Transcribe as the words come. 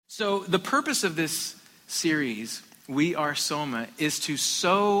So the purpose of this series, We Are Soma, is to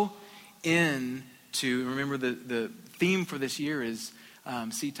sow into, remember the theme for this year is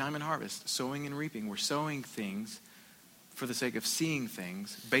seed time and harvest, sowing and reaping. We're sowing things for the sake of seeing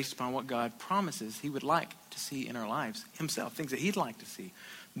things based upon what God promises he would like to see in our lives himself, things that he'd like to see.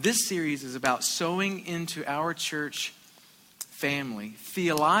 This series is about sowing into our church family,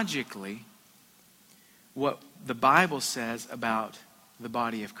 theologically, what the Bible says about the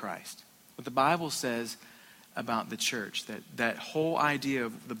body of Christ. What the Bible says about the church, that whole idea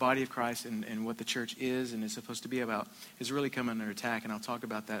of the body of Christ and what the church is and is supposed to be about is really come under attack, and I'll talk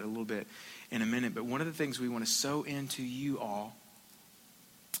about that a little bit in a minute. But one of the things we want to sow into you all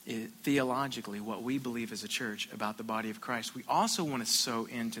is theologically what we believe as a church about the body of Christ. We also want to sow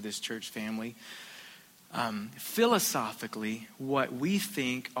into this church family philosophically what we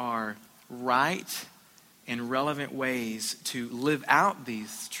think are right and relevant ways to live out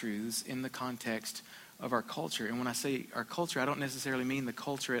these truths in the context of our culture. And when I say our culture, I don't necessarily mean the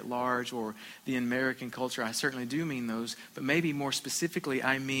culture at large or the American culture. I certainly do mean those, but maybe more specifically,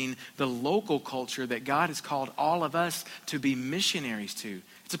 I mean the local culture that God has called all of us to be missionaries to.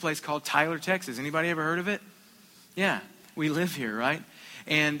 It's a place called Tyler, Texas. Anybody ever heard of it? Yeah, we live here, right?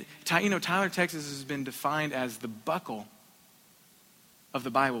 And Tyler, Texas has been defined as the buckle of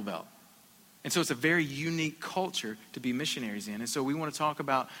the Bible Belt. And so it's a very unique culture to be missionaries in. And so we want to talk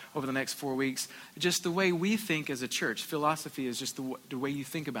about, over the next 4 weeks, just the way we think as a church. Philosophy is just the way you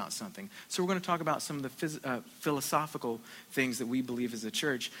think about something. So we're going to talk about some of the philosophical things that we believe as a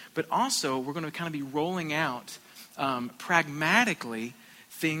church. But also, we're going to kind of be rolling out pragmatically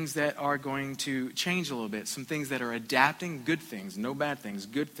things that are going to change a little bit. Some things that are adapting, good things, no bad things,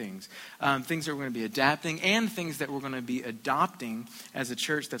 good things. Things that we're going to be adapting, and things that we're going to be adopting as a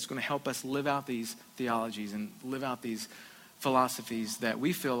church that's going to help us live out these theologies and live out these philosophies that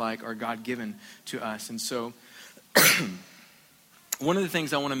we feel like are God-given to us. And so one of the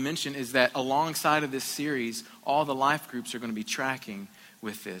things I want to mention is that alongside of this series, all the life groups are going to be tracking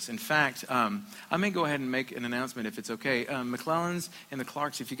with this. In fact, I may go ahead and make an announcement if it's okay. McClellan's and the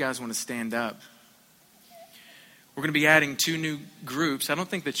Clarks, if you guys want to stand up. We're going to be adding 2 new groups. I don't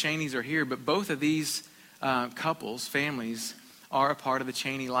think the Cheneys are here, but both of these couples, families, are a part of the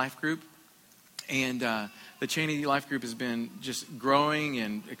Cheney Life Group. And the Cheney Life Group has been just growing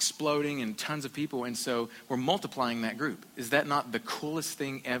and exploding, and tons of people. And so we're multiplying that group. Is that not the coolest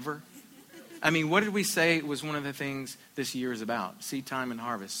thing ever? I mean, what did we say was one of the things this year is about? Seed time and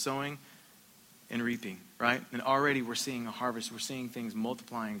harvest, sowing and reaping, right? And already we're seeing a harvest. We're seeing things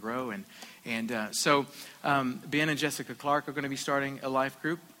multiply and grow. So Ben and Jessica Clark are going to be starting a life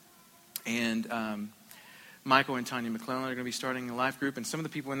group. And Michael and Tanya McClellan are going to be starting a life group. And some of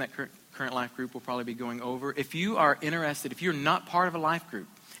the people in that current life group will probably be going over. If you are interested, if you're not part of a life group,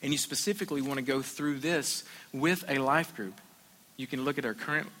 and you specifically want to go through this with a life group, you can look at our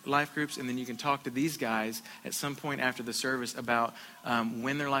current life groups, and then you can talk to these guys at some point after the service about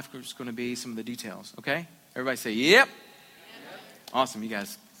when their life group is going to be, some of the details. Okay? Everybody say, yep. Awesome, you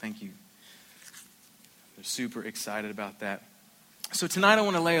guys. Thank you. They're super excited about that. So tonight I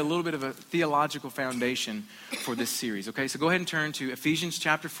want to lay a little bit of a theological foundation for this series. Okay, so go ahead and turn to Ephesians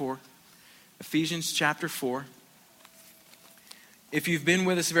chapter 4. Ephesians chapter 4. If you've been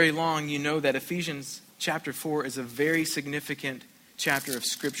with us very long, you know that Ephesians chapter 4 is a very significant chapter of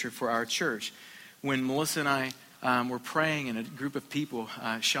Scripture for our church. When Melissa and I were praying, and a group of people,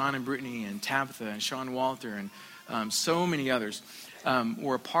 Sean and Brittany and Tabitha and Sean Walter and so many others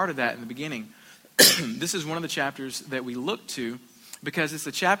were a part of that in the beginning. This is one of the chapters that we look to because it's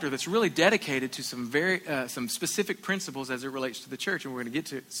a chapter that's really dedicated to some specific principles as it relates to the church, and we're going to get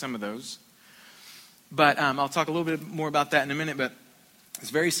to some of those. But I'll talk a little bit more about that in a minute, but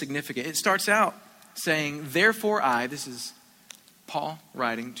it's very significant. It starts out saying, therefore I, this is Paul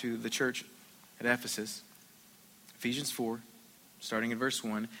writing to the church at Ephesus, Ephesians 4, starting in verse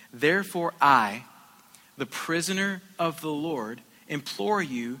 1, therefore I, the prisoner of the Lord, implore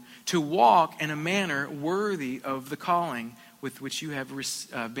you to walk in a manner worthy of the calling with which you have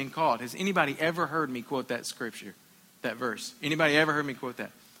been called. Has anybody ever heard me quote that scripture, that verse? Anybody ever heard me quote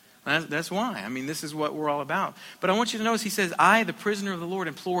that? That's why. I mean, this is what we're all about. But I want you to notice he says, I, the prisoner of the Lord,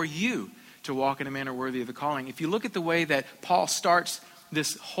 implore you to walk in a manner worthy of the calling. If you look at the way that Paul starts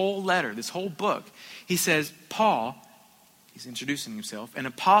this whole letter, this whole book, he says, Paul, He's introducing himself, an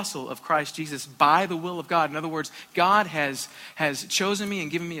apostle of Christ Jesus by the will of God. In other words, God has chosen me and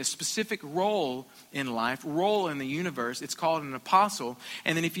given me a specific role in life, role in the universe. It's called an apostle.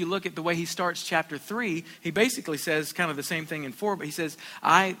 And then if you look at the way he starts chapter 3, he basically says kind of the same thing in 4, but he says,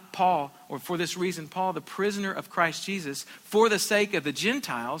 I, Paul, or for this reason, Paul, the prisoner of Christ Jesus, for the sake of the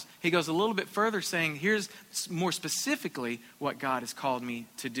Gentiles. He goes a little bit further saying, here's more specifically what God has called me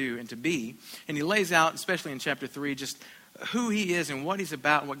to do and to be. And he lays out, especially in chapter 3, just who he is and what he's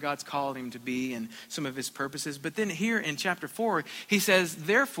about and what God's called him to be and some of his purposes. But then here in chapter 4, he says,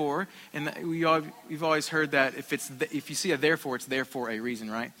 therefore, and you've always heard that if you see a therefore, it's there for a reason,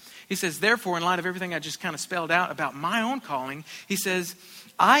 right? He says, therefore, in light of everything I just kind of spelled out about my own calling, he says,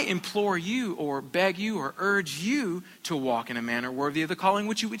 I implore you or beg you or urge you to walk in a manner worthy of the calling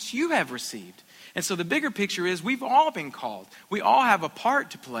which you have received. And so the bigger picture is we've all been called. We all have a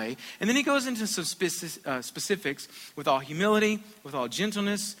part to play. And then he goes into some specifics with all humility, with all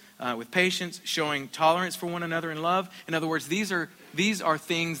gentleness, with patience, showing tolerance for one another in love. In other words, these are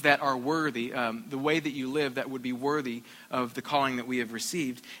things that are worthy, the way that you live that would be worthy of the calling that we have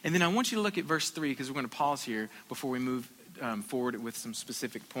received. And then I want you to look at verse 3 because we're going to pause here before we move forward with some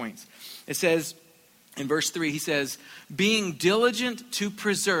specific points. It says, in verse 3, he says, being diligent to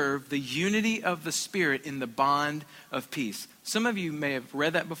preserve the unity of the Spirit in the bond of peace. Some of you may have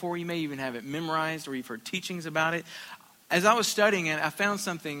read that before. You may even have it memorized or you've heard teachings about it. As I was studying it, I found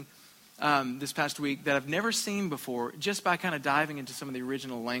something this past week that I've never seen before just by kind of diving into some of the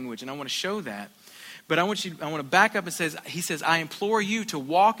original language. And I want to show that. But I want to back up and he says, I implore you to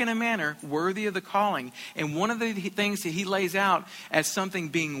walk in a manner worthy of the calling. And one of the things that he lays out as something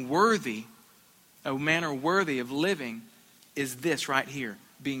being worthy, a manner worthy of living, is this right here.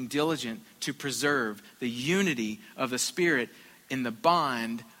 Being diligent to preserve the unity of the Spirit in the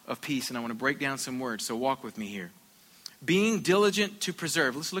bond of peace. And I want to break down some words, so walk with me here. Being diligent to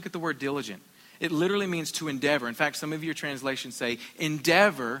preserve. Let's look at the word diligent. It literally means to endeavor. In fact, some of your translations say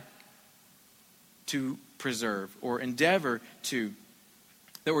endeavor to preserve or endeavor to.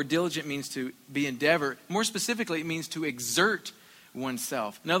 The word diligent means to be endeavor. More specifically, it means to exert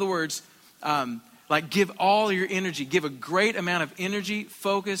oneself. In other words, like give all your energy, give a great amount of energy,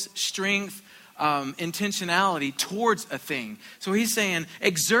 focus, strength, intentionality towards a thing. So he's saying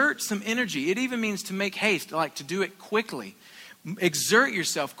exert some energy. It even means to make haste, like to do it quickly. Exert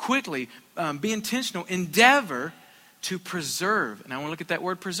yourself quickly. Be intentional. Endeavor to preserve. And I want to look at that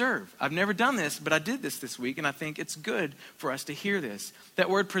word preserve. I've never done this, but I did this week, and I think it's good for us to hear this.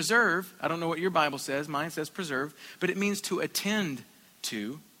 That word preserve, I don't know what your Bible says. Mine says preserve, but it means to attend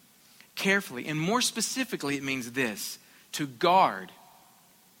to carefully. And more specifically, it means this: to guard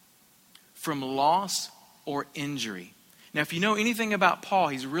from loss or injury. Now, if you know anything about Paul,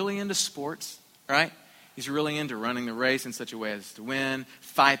 he's really into sports, right? He's really into running the race in such a way as to win,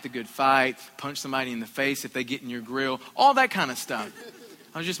 fight the good fight, punch somebody in the face if they get in your grill, all that kind of stuff.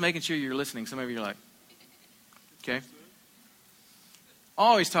 I was just making sure you're listening. Some of you are like, okay.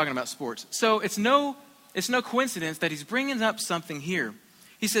 Always talking about sports. So it's no coincidence that he's bringing up something here.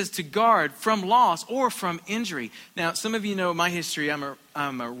 He says to guard from loss or from injury. Now, some of you know my history.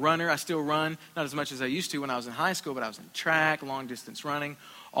 I'm a runner. I still run, not as much as I used to when I was in high school, but I was in track, long distance running,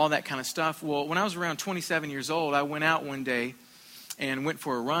 all that kind of stuff. Well, when I was around 27 years old, I went out one day and went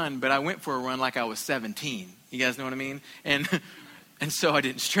for a run, but I went for a run like I was 17. You guys know what I mean? And so I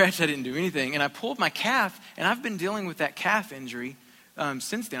didn't stretch, I didn't do anything, and I pulled my calf, and I've been dealing with that calf injury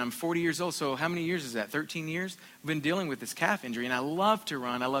since then. I'm 40 years old, so how many years is that? 13 years? I've been dealing with this calf injury, and I love to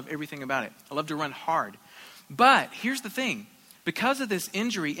run. I love everything about it. I love to run hard. But here's the thing. Because of this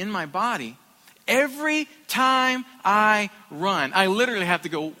injury in my body, every time I run, I literally have to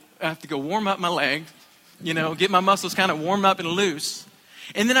go warm up my leg, get my muscles kind of warm up and loose.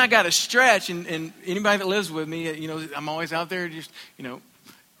 And then I got to stretch, and anybody that lives with me, I'm always out there just,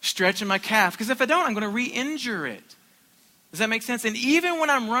 stretching my calf. Because if I don't, I'm going to re-injure it. Does that make sense? And even when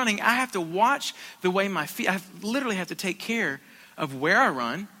I'm running, I have to watch the way my feet, I literally have to take care of where I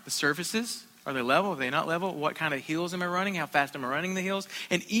run, the surfaces. Are they level? Are they not level? What kind of heels am I running? How fast am I running the heels?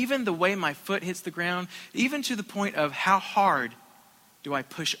 And even the way my foot hits the ground, even to the point of how hard do I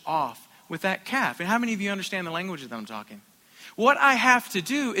push off with that calf? And how many of you understand the language that I'm talking? What I have to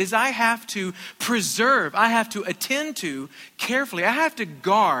do is I have to preserve, I have to attend to carefully, I have to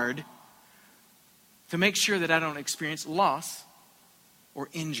guard to make sure that I don't experience loss or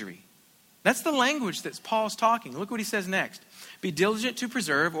injury. That's the language that Paul's talking. Look what he says next. Be diligent to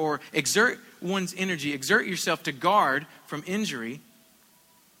preserve or exert one's energy, exert yourself to guard from injury,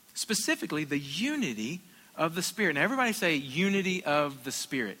 specifically the unity of the Spirit. Now everybody say unity of the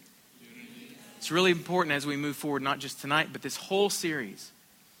Spirit. It's really important as we move forward, not just tonight, but this whole series.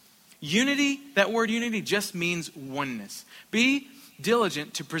 Unity, that word unity just means oneness. Be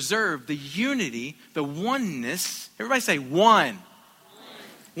diligent to preserve the unity, the oneness. Everybody say one.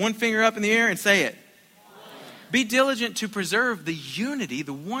 One finger up in the air and say it. Be diligent to preserve the unity,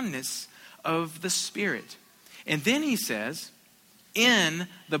 the oneness of the Spirit. And then he says, in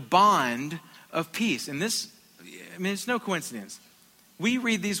the bond of peace. And this, it's no coincidence. We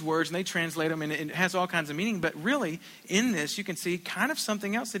read these words and they translate them and it has all kinds of meaning. But really, in this, you can see kind of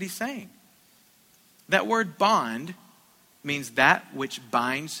something else that he's saying. That word bond means that which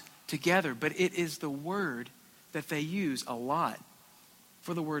binds together. But it is the word that they use a lot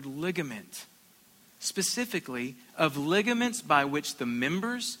for the word ligament. Specifically, of ligaments by which the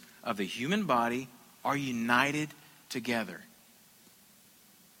members of the human body are united together.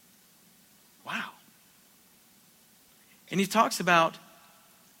 Wow. And he talks about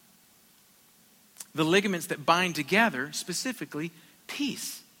the ligaments that bind together, specifically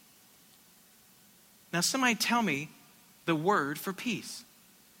peace. Now, somebody tell me the word for peace.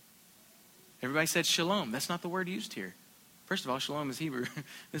 Everybody said shalom. That's not the word used here. First of all, shalom is Hebrew.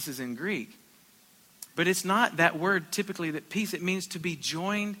 This is in Greek. But it's not that word typically that peace. It means to be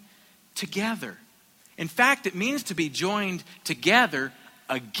joined together. In fact, it means to be joined together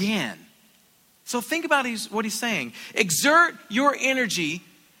again. So think about what he's saying. Exert your energy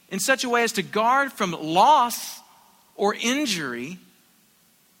in such a way as to guard from loss or injury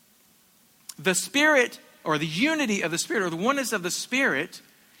the Spirit or the unity of the Spirit or the oneness of the Spirit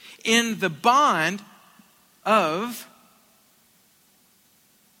in the bond of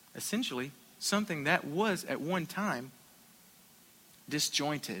essentially something that was at one time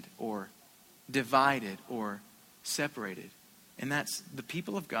disjointed or divided or separated. And that's the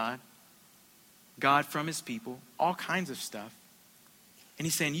people of God, God from his people, all kinds of stuff. And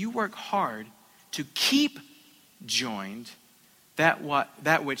he's saying you work hard to keep joined that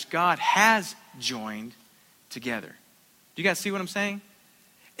which God has joined together. Do you guys see what I'm saying?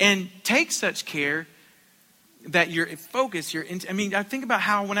 And take such care that your focus, I think about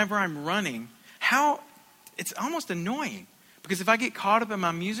how whenever I'm running, how it's almost annoying. Because if I get caught up in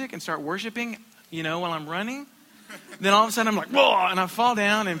my music and start worshiping, while I'm running, then all of a sudden I'm like, whoa, and I fall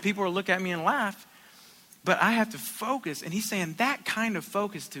down and people will look at me and laugh. But I have to focus. And he's saying that kind of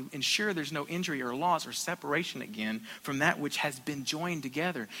focus to ensure there's no injury or loss or separation again from that which has been joined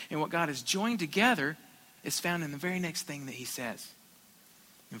together. And what God has joined together is found in the very next thing that he says.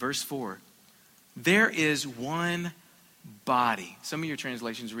 In verse 4, there is one body. Some of your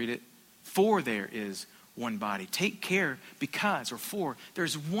translations read it, for there is one body. Take care because, or for,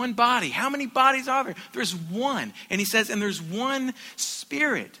 there's one body. How many bodies are there? There's one. And he says, and there's one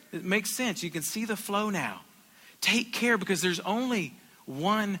Spirit. It makes sense. You can see the flow now. Take care because there's only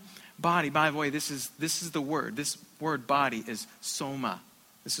one body. By the way, this is the word. This word body is soma.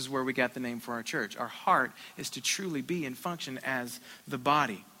 This is where we got the name for our church. Our heart is to truly be and function as the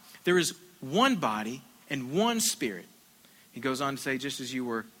body. There is one body and one Spirit. He goes on to say, just as you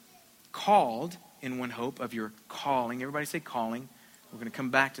were called in one hope of your calling. Everybody say calling. We're going to come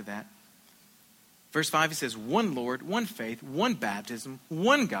back to that. Verse 5, he says, one Lord, one faith, one baptism,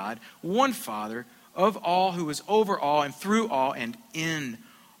 one God, one Father, of all, who is over all and through all and in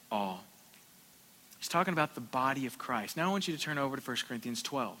all. He's talking about the body of Christ. Now I want you to turn over to 1 Corinthians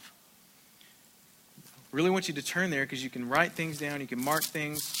 12. Really want you to turn there because you can write things down, you can mark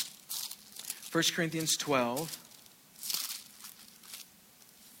things. 1 Corinthians 12.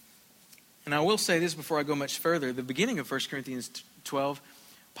 And I will say this before I go much further. The beginning of 1 Corinthians 12,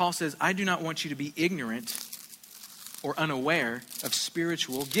 Paul says, I do not want you to be ignorant or unaware of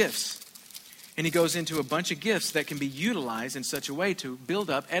spiritual gifts. And he goes into a bunch of gifts that can be utilized in such a way to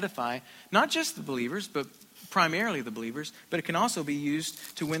build up, edify, not just the believers, but primarily the believers, but it can also be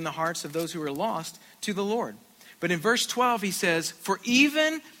used to win the hearts of those who are lost to the Lord. But in verse 12, he says, for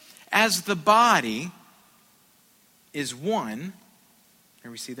even as the body is one,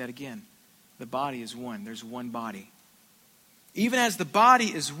 and we see that again. The body is one. There's one body. Even as the body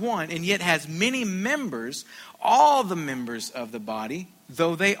is one and yet has many members, all the members of the body,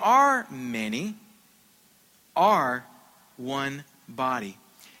 though they are many, are one body.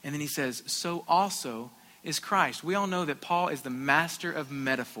 And then he says, so also is Christ. We all know that Paul is the master of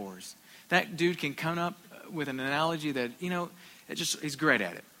metaphors. That dude can come up with an analogy that, he's great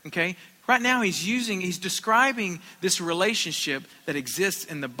at it. Okay? Right now he's describing this relationship that exists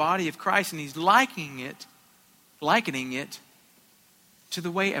in the body of Christ, and he's likening it to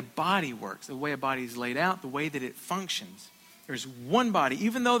the way a body works, the way a body is laid out, the way that it functions. There's one body.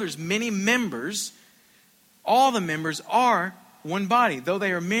 Even though there's many members, all the members are one body. Though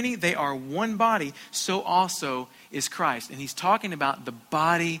they are many, they are one body. So also is Christ. And he's talking about the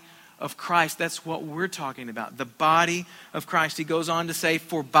body of Christ. That's what we're talking about. The body of Christ. He goes on to say,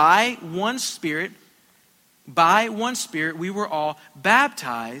 for by one Spirit, we were all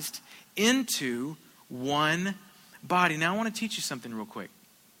baptized into one body. Now I want to teach you something real quick.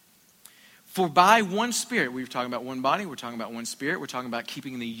 For by one Spirit, we were talking about one body, we're talking about one Spirit, we're talking about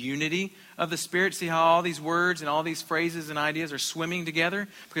keeping the unity of the Spirit. See how all these words and all these phrases and ideas are swimming together?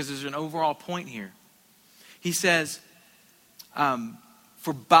 Because there's an overall point here. He says,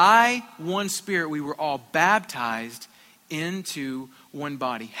 for by one Spirit we were all baptized into one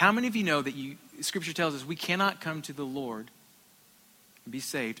body. How many of you know that Scripture tells us we cannot come to the Lord and be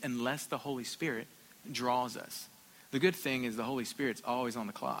saved unless the Holy Spirit draws us? The good thing is the Holy Spirit's always on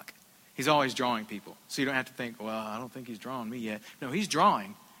the clock. He's always drawing people. So you don't have to think, well, I don't think he's drawing me yet. No, he's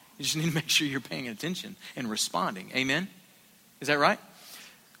drawing. You just need to make sure you're paying attention and responding. Amen? Is that right?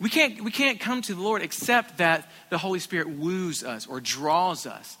 We can't come to the Lord except that the Holy Spirit woos us or draws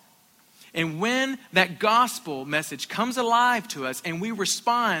us. And when that gospel message comes alive to us and we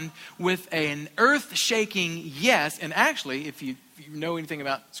respond with an earth-shaking yes, and actually, if you know anything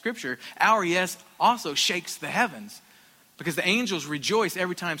about Scripture, our yes also shakes the heavens. Because the angels rejoice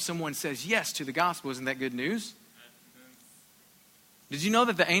every time someone says yes to the gospel. Isn't that good news? Did you know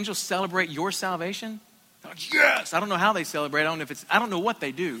that the angels celebrate your salvation? Like, yes! I don't know how they celebrate. I don't know what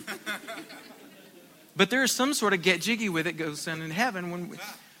they do. But there is some sort of get jiggy with it goes on in heaven.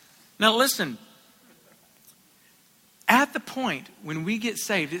 Now listen. At the point when we get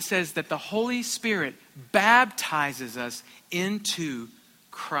saved, it says that the Holy Spirit baptizes us into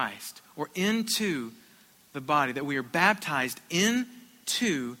Christ or into the body, that we are baptized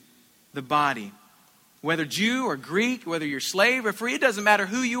into the body. Whether Jew or Greek, whether you're slave or free, it doesn't matter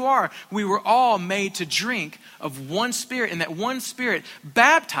who you are. We were all made to drink of one Spirit, and that one Spirit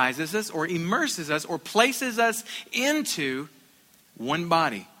baptizes us or immerses us or places us into one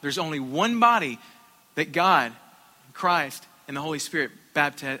body. There's only one body that God, Christ, and the Holy Spirit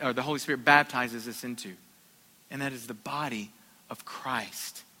baptizes us into. And that is the body of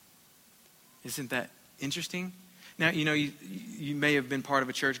Christ. Isn't that interesting? Now, you know, you may have been part of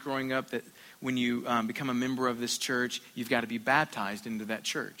a church growing up that when you become a member of this church, you've got to be baptized into that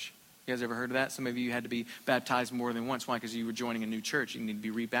church. You guys ever heard of that? Some of you had to be baptized more than once. Why? Because you were joining a new church. You need to be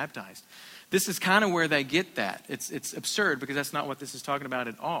rebaptized. This is kind of where they get that. It's absurd because that's not what this is talking about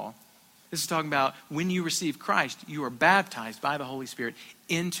at all. This is talking about when you receive Christ, you are baptized by the Holy Spirit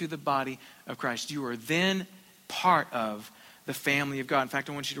into the body of Christ. You are then part of the family of God. In fact,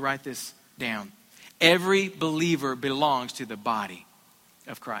 I want you to write this down. Every believer belongs to the body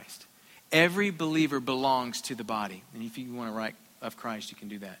of Christ. Every believer belongs to the body. And if you want to write of Christ, you can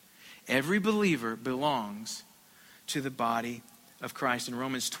do that. Every believer belongs to the body of Christ. In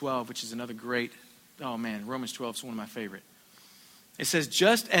Romans 12, which is another great, Romans 12 is one of my favorite. It says,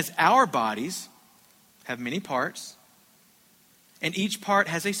 just as our bodies have many parts, and each part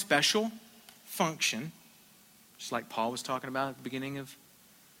has a special function, just like Paul was talking about at the beginning of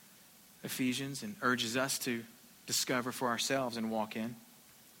Ephesians and urges us to discover for ourselves and walk in.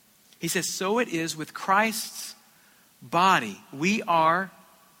 He says, so it is with Christ's body. We are,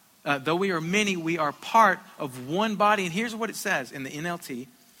 though we are many, we are part of one body. And here's what it says in the NLT.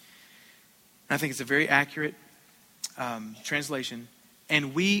 I think it's a very accurate translation.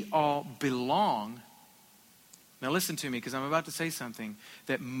 And we all belong. Now listen to me, because I'm about to say something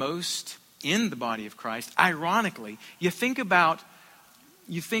that most in the body of Christ, ironically, you think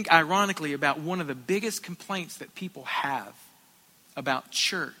ironically about one of the biggest complaints that people have about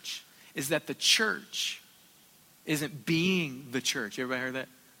church is that the church isn't being the church. Everybody heard that?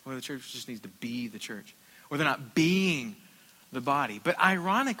 Well, the church just needs to be the church. Or they're not being the body. But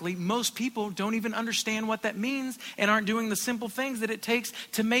ironically, most people don't even understand what that means and aren't doing the simple things that it takes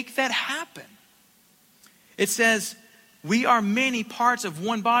to make that happen. It says, we are many parts of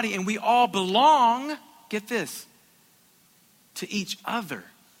one body and we all belong, get this, to each other.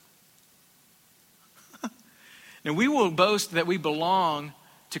 Now, we will boast that we belong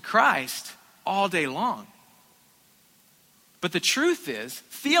to Christ all day long. But the truth is,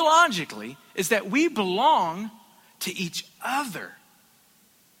 theologically, is that we belong to each other.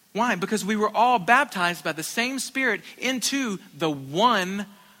 Why? Because we were all baptized by the same Spirit into the one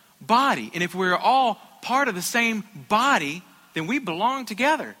body. And if we're all part of the same body, then we belong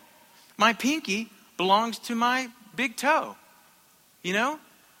together. My pinky belongs to my big toe. You know?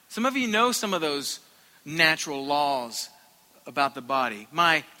 Some of you know some of those natural laws about the body.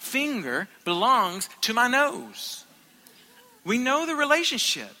 My finger belongs to my nose. We know the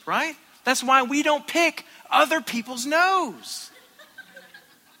relationship, right? That's why we don't pick other people's nose.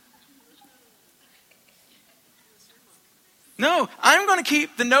 No, I'm going to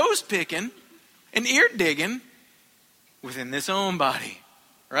keep the nose picking and ear digging within this own body,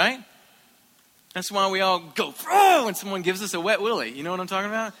 right? That's why we all go, oh, when someone gives us a wet willy. You know what I'm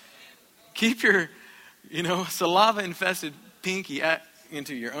talking about? Keep your, saliva-infested pinky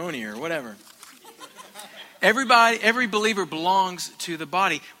into your own ear, whatever. Every believer belongs to the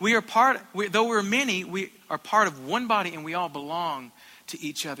body. Though we're many, we are part of one body and we all belong to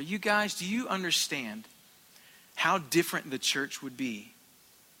each other. You guys, do you understand how different the church would be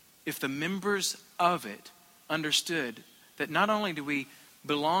if the members of it understood that not only do we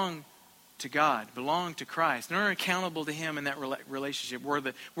belong to God, belong to Christ, and are accountable to Him in that relationship,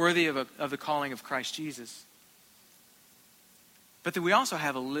 worthy of the calling of Christ Jesus, but that we also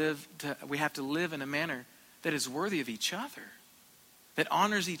have to live in a manner that is worthy of each other, that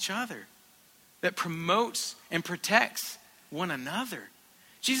honors each other, that promotes and protects one another.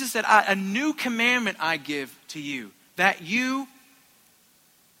 Jesus said, a new commandment I give to you, that you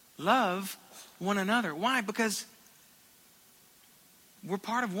love one another. Why? Because we're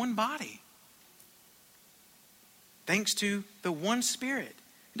part of one body. Thanks to the one Spirit.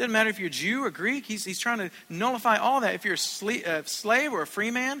 It doesn't matter if you're Jew or Greek. He's trying to nullify all that. If you're a slave or a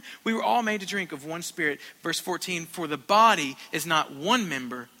free man, we were all made to drink of one Spirit. Verse 14, for the body is not one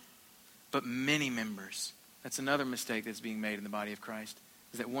member, but many members. That's another mistake that's being made in the body of Christ,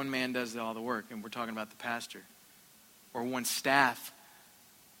 is that one man does all the work, and we're talking about the pastor. Or one staff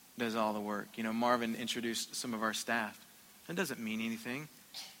does all the work. Marvin introduced some of our staff. That doesn't mean anything,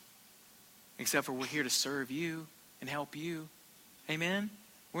 except for we're here to serve you and help you. Amen?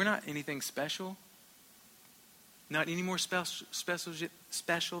 We're not anything special. Not any more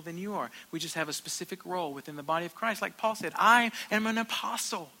special than you are. We just have a specific role within the body of Christ. Like Paul said, I am an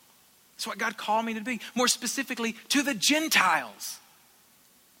apostle. That's what God called me to be. More specifically, to the Gentiles.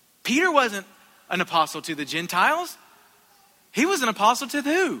 Peter wasn't an apostle to the Gentiles. He was an apostle to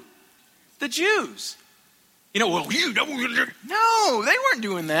who? The Jews. No, they weren't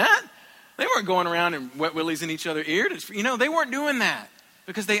doing that. They weren't going around and wet willies in each other's ears. They weren't doing that.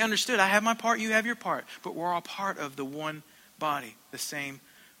 Because they understood, I have my part, you have your part. But we're all part of the one body, the same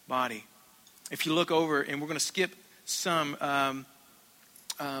body. If you look over, and we're going to skip some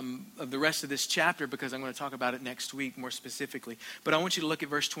of the rest of this chapter because I'm going to talk about it next week more specifically. But I want you to look at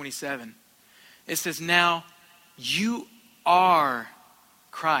verse 27. It says, now you are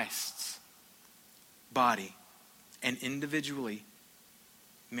Christ's body and individually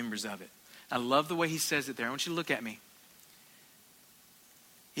members of it. I love the way he says it there. I want you to look at me.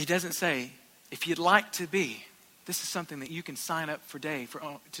 He doesn't say, if you'd like to be, this is something that you can sign up for today for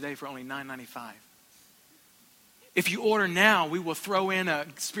only $9.95. If you order now, we will throw in a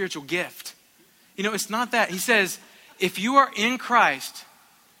spiritual gift. It's not that. He says, if you are in Christ,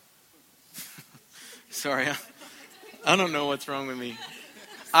 sorry, I don't know what's wrong with me.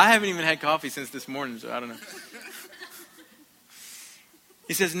 I haven't even had coffee since this morning, so I don't know.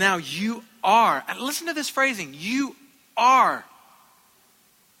 He says, now you are, and listen to this phrasing, you are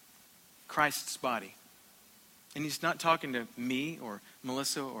Christ's body. And he's not talking to me or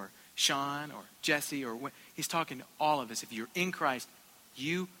Melissa or Sean or Jesse or what. He's talking to all of us. If you're in Christ,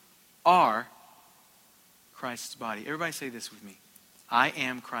 you are Christ's body. Everybody say this with me. I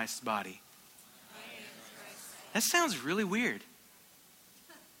am Christ's body. That sounds really weird.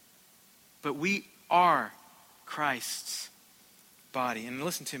 But we are Christ's body. And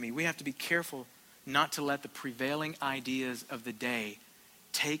listen to me. We have to be careful not to let the prevailing ideas of the day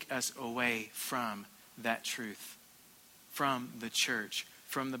take us away from that truth, from the church,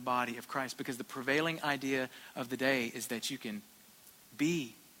 from the body of Christ. Because the prevailing idea of the day is that you can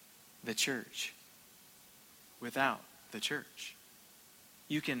be the church without the church.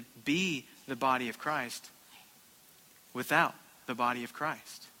 You can be the body of Christ without the body of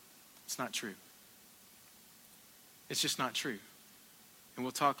Christ. It's not true. It's just not true. And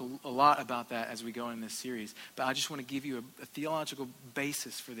we'll talk a lot about that as we go in this series. But I just want to give you a theological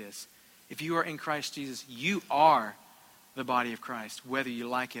basis for this. If you are in Christ Jesus, you are the body of Christ, whether you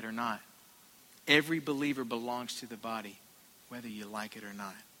like it or not. Every believer belongs to the body, whether you like it or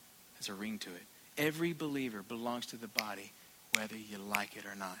not. There's a ring to it. Every believer belongs to the body, whether you like it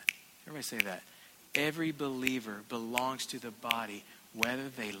or not. Everybody say that. Every believer belongs to the body, whether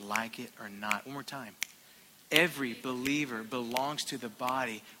they like it or not. One more time. Every believer belongs to the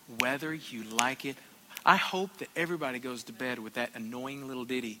body, whether you like it. I hope that everybody goes to bed with that annoying little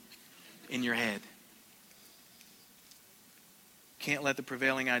ditty in your head. Can't let the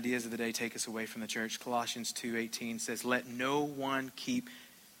prevailing ideas of the day take us away from the church. Colossians 2:18 says, let no one keep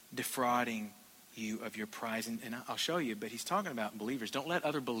defrauding you of your prize. And I'll show you, but he's talking about believers. Don't let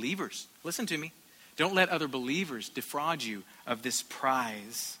other believers, listen to me, Don't let other believers defraud you of this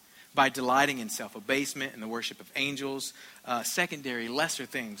prize by delighting in self-abasement and the worship of angels, secondary, lesser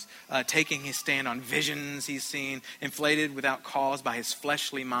things, taking his stand on visions he's seen, inflated without cause by his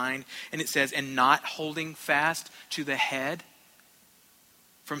fleshly mind. And it says, and not holding fast to the head,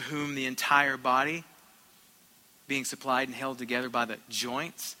 from whom the entire body, being supplied and held together by the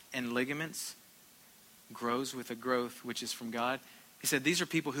joints and ligaments, grows with a growth which is from God. He said these are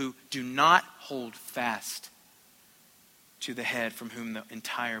people who do not hold fast to the head, from whom the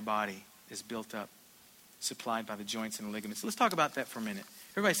entire body is built up, supplied by the joints and ligaments. Let's talk about that for a minute.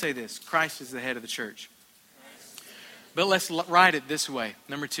 Everybody say this: Christ is the head of the church. But let's write it this way.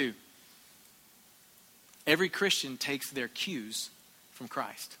 Number 2. Every Christian takes their cues from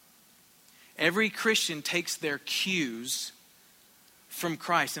Christ. Every Christian takes their cues from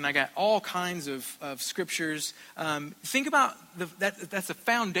Christ. And I got all kinds of scriptures. Think about that's a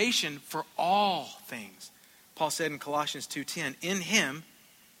foundation for all things. Paul said in Colossians 2:10, in him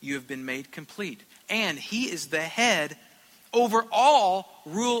you have been made complete. And he is the head over all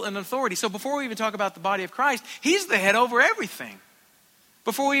rule and authority. So before we even talk about the body of Christ, he's the head over everything.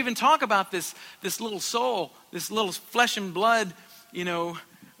 Before we even talk about this little soul, this little flesh and blood,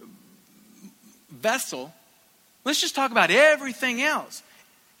 vessel, let's just talk about everything else.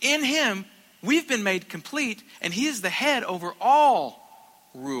 In him, we've been made complete, and he is the head over all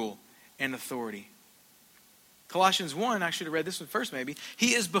rule and authority. Colossians 1, I should have read this one first maybe.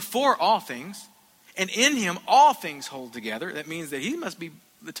 He is before all things, and in him all things hold together. That means that he must be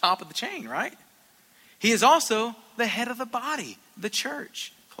the top of the chain, right? He is also the head of the body, the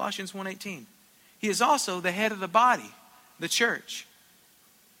church. Colossians 1:18. He is also the head of the body, the church.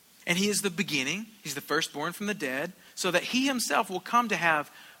 And he is the beginning. He's the firstborn from the dead, so that he himself will come to have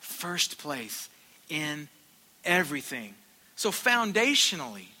first place in everything. So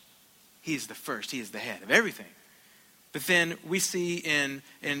foundationally, he is the first. He is the head of everything. But then we see in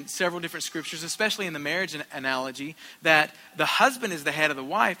several different scriptures, especially in the marriage analogy, that the husband is the head of the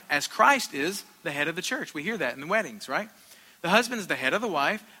wife as Christ is the head of the church. We hear that in the weddings, right? The husband is the head of the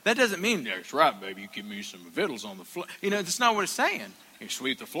wife. That doesn't mean, that's right, baby, you give me some vittles on the floor. That's not what it's saying. You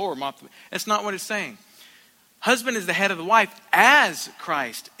sweep the floor, mop the... That's not what it's saying. Husband is the head of the wife as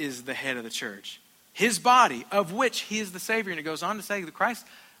Christ is the head of the church. His body, of which he is the Savior. And it goes on to say that Christ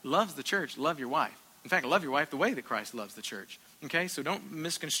loves the church. Love your wife. In fact, love your wife the way that Christ loves the church. Okay, so don't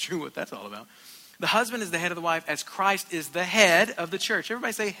misconstrue what that's all about. The husband is the head of the wife as Christ is the head of the church.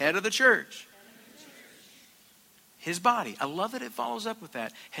 Everybody say head of the church. His body. I love that it follows up with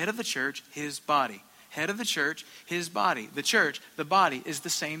that. Head of the church, his body. Head of the church, his body. The church, the body is the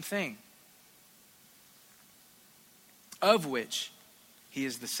same thing. Of which he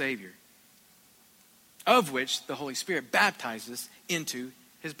is the Savior. Of which the Holy Spirit baptizes into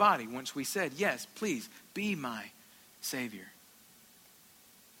his body. Once we said, yes, please be my Savior.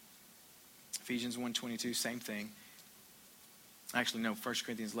 Ephesians 1:22, same thing. Actually, no, 1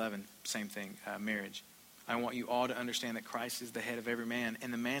 Corinthians 11, same thing, marriage. I want you all to understand that Christ is the head of every man,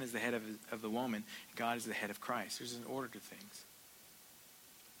 and the man is the head of the woman. God is the head of Christ. There's an order to things.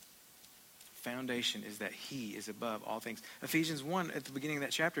 Foundation is that he is above all things. Ephesians 1, at the beginning of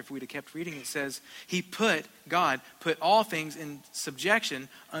that chapter, if we'd have kept reading, it says, God put all things in subjection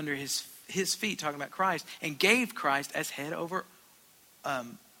under his feet, talking about Christ, and gave Christ as head over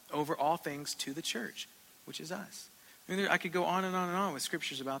all things to the church, which is us. I could go on and on and on with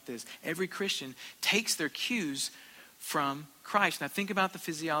scriptures about this. Every Christian takes their cues from Christ. Now think about the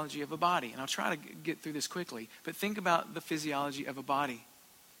physiology of a body. And I'll try to get through this quickly. But think about the physiology of a body.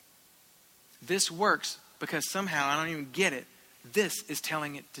 This works because somehow, I don't even get it, this is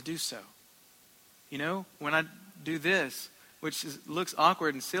telling it to do so. When I do this, which looks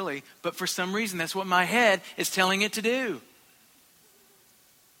awkward and silly, but for some reason that's what my head is telling it to do.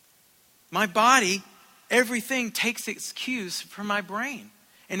 My body, everything takes its cues from my brain.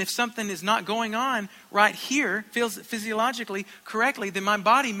 And if something is not going on right here, feels physiologically correctly, then my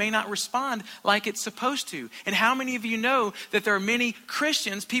body may not respond like it's supposed to. And how many of you know that there are many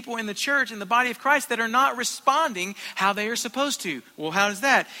Christians, people in the church, in the body of Christ, that are not responding how they are supposed to? Well, how is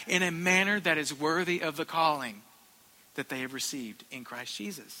that? In a manner that is worthy of the calling that they have received in Christ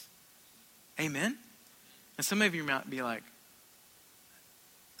Jesus. Amen? And some of you might be like,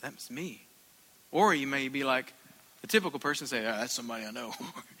 that's me. Or you may be like, the typical person say, that's somebody I know.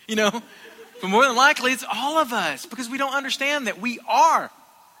 But more than likely, it's all of us because we don't understand that we are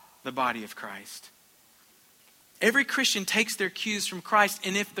the body of Christ. Every Christian takes their cues from Christ,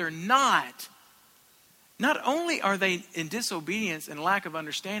 and if they're not only are they in disobedience and lack of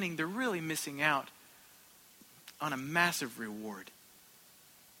understanding, they're really missing out on a massive reward.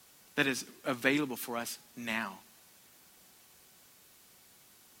 that is available for us now.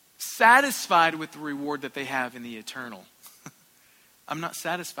 Satisfied with the reward that they have in the eternal. I'm not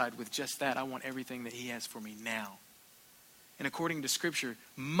satisfied with just that. I want everything that he has for me now. And according to Scripture,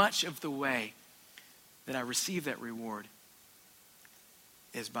 much of the way that I receive that reward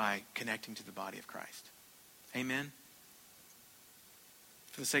is by connecting to the body of Christ. Amen?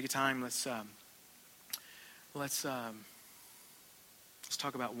 For the sake of time, let's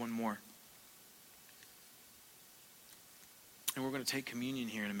talk about one more. And we're going to take communion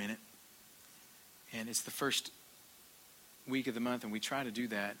here in a minute. And it's the first week of the month, and we try to do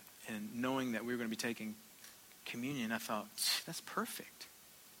that. And knowing that we were going to be taking communion, I thought, that's perfect.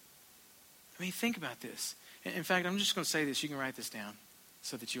 I mean, think about this. In fact, I'm just going to say this. You can write this down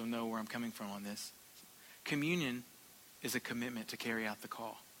so that you'll know where I'm coming from on this. Communion is a commitment to carry out the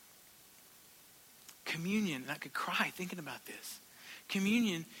call. Communion, and I could cry thinking about this.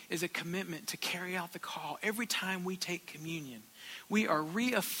 Communion is a commitment to carry out the call. Every time we take communion, we are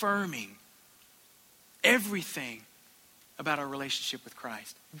reaffirming everything about our relationship with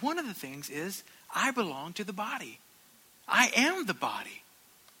Christ. One of the things is, I belong to the body. I am the body.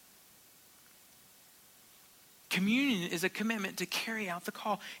 Communion is a commitment to carry out the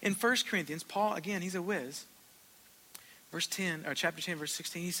call. In 1 Corinthians, Paul, again, he's a whiz. Chapter 10, verse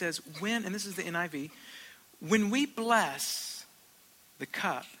 16, he says, and this is the NIV, when we bless the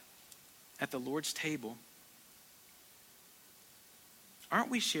cup at the Lord's table, aren't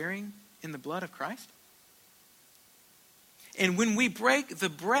we sharing in the blood of Christ? And when we break the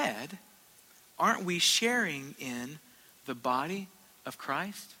bread, aren't we sharing in the body of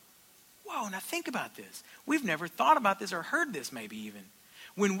Christ? Whoa, now think about this. We've never thought about this or heard this maybe even.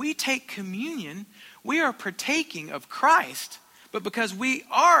 When we take communion, we are partaking of Christ, but because we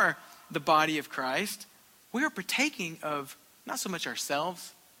are the body of Christ, we are partaking of not so much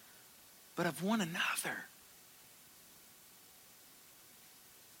ourselves, but of one another.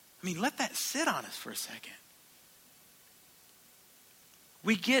 I mean, let that sit on us for a second.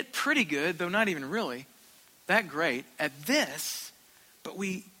 We get pretty good, though not even really that great, at this, but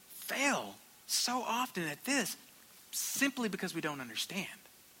we fail so often at this simply because we don't understand.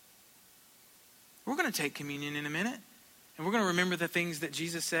 We're going to take communion in a minute, and we're going to remember the things that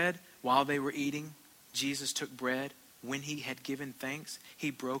Jesus said while they were eating. Jesus took bread. When he had given thanks, he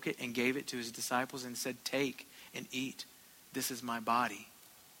broke it and gave it to his disciples and said, "Take and eat. This is my body."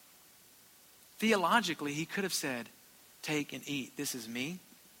 Theologically, he could have said, "Take and eat. This is me,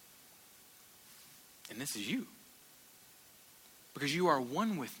 and this is you. Because you are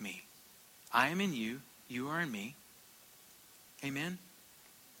one with me. I am in you. You are in me." Amen?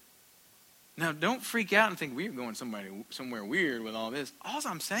 Now, don't freak out and think we're going somewhere weird with all this. All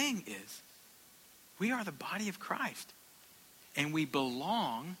I'm saying is, we are the body of Christ. And we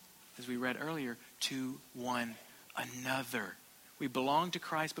belong, as we read earlier, to one another. We belong to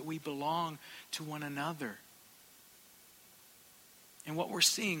Christ, but we belong to one another. And what we're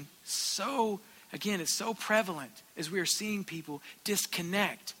seeing it's so prevalent, is we are seeing people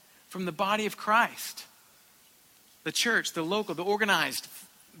disconnect from the body of Christ. The church, the local, the organization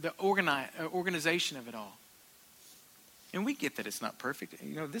of it all. And we get that it's not perfect.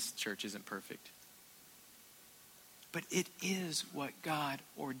 This church isn't perfect. But it is what God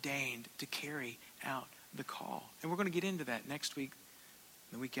ordained to carry out the call. And we're going to get into that next week,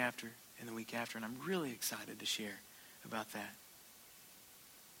 the week after, and the week after. And I'm really excited to share about that.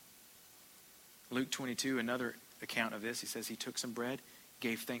 Luke 22, another account of this. He says he took some bread,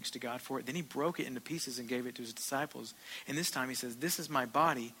 gave thanks to God for it. Then he broke it into pieces and gave it to his disciples. And this time he says, "This is my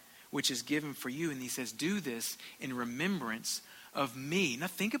body, which is given for you." And he says, "Do this in remembrance of me." Now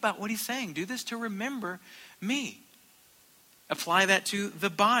think about what he's saying. Do this to remember me. Apply that to the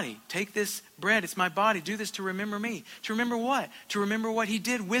body. Take this bread. It's my body. Do this to remember me. To remember what? To remember what he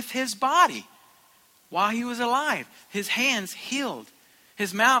did with his body while he was alive. His hands healed.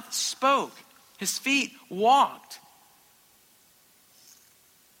 His mouth spoke. His feet walked.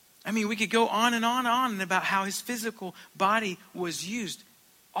 I mean, we could go on and on about how his physical body was used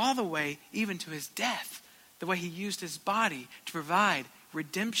all the way even to his death. The way he used his body to provide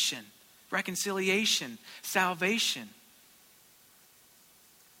redemption, reconciliation, salvation.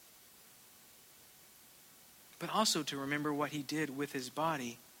 But also to remember what he did with his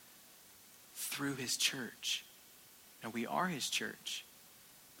body through his church. Now, we are his church.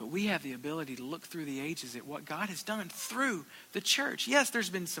 But we have the ability to look through the ages at what God has done through the church. Yes,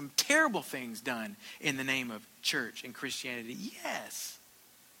 there's been some terrible things done in the name of church and Christianity. Yes.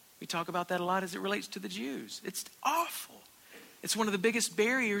 We talk about that a lot as it relates to the Jews. It's awful. It's one of the biggest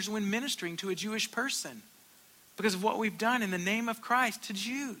barriers when ministering to a Jewish person. because of what we've done in the name of Christ to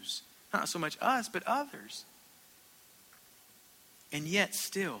Jews. Not so much us, but others. And yet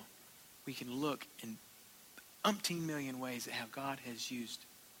still, we can look in umpteen million ways at how God has used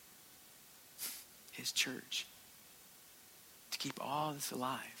his church to keep all this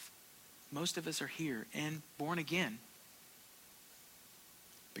alive. Most of us are here and born again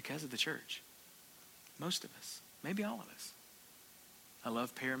because of the church. Most of us. Maybe all of us. I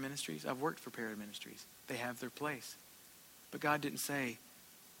love para-ministries. I've worked for para-ministries. They have their place. But God didn't say,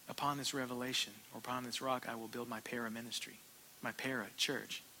 upon this revelation or upon this rock, I will build my para-ministry, my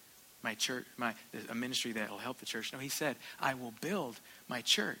para-church, a ministry that will help the church. No, he said, I will build my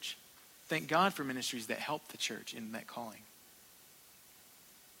church. Thank God for ministries that help the church in that calling.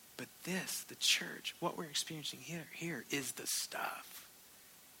 But this, the church, what we're experiencing here is the stuff.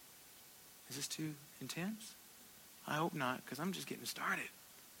 Is this too intense? I hope not, because I'm just getting started.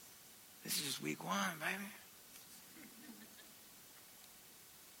 This is just week 1, baby.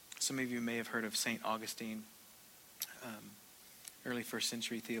 Some of you may have heard of St. Augustine, early first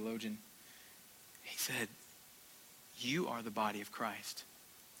century theologian. He said, you are the body of Christ.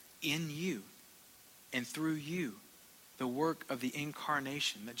 In you and through you, the work of the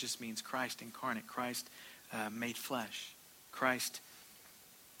incarnation, that just means Christ incarnate, Christ made flesh, Christ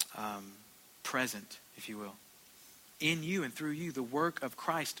present, if you will. In you and through you, the work of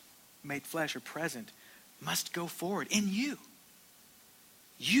Christ made flesh or present must go forward. In you.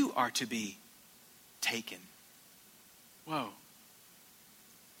 You are to be taken. Whoa.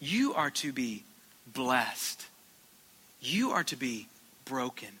 You are to be blessed. You are to be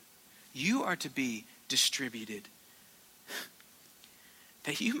broken. You are to be distributed.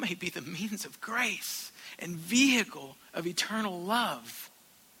 That you may be the means of grace and vehicle of eternal love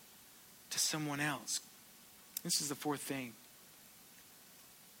to someone else. This is the fourth thing.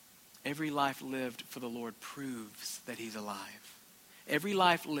 Every life lived for the Lord proves that he's alive. Every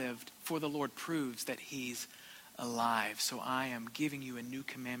life lived for the Lord proves that he's alive. So I am giving you a new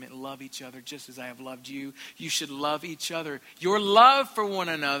commandment. Love each other just as I have loved you. You should love each other. Your love for one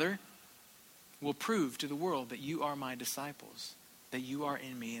another will prove to the world that you are my disciples, that you are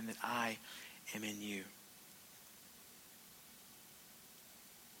in me and that I am in you.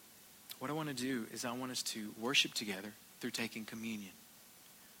 What I want to do is I want us to worship together through taking communion.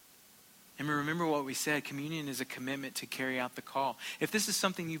 And remember what we said, communion is a commitment to carry out the call. If this is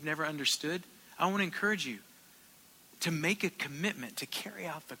something you've never understood, I want to encourage you to make a commitment to carry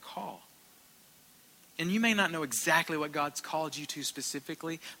out the call. And you may not know exactly what God's called you to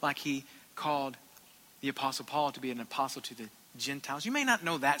specifically, like he called the Apostle Paul to be an apostle to the Gentiles. You may not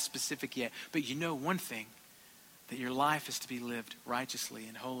know that specific yet, but you know one thing, that your life is to be lived righteously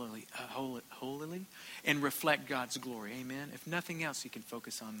and holily and reflect God's glory. Amen. If nothing else, you can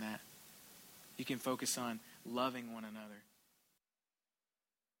focus on that. You can focus on loving one another.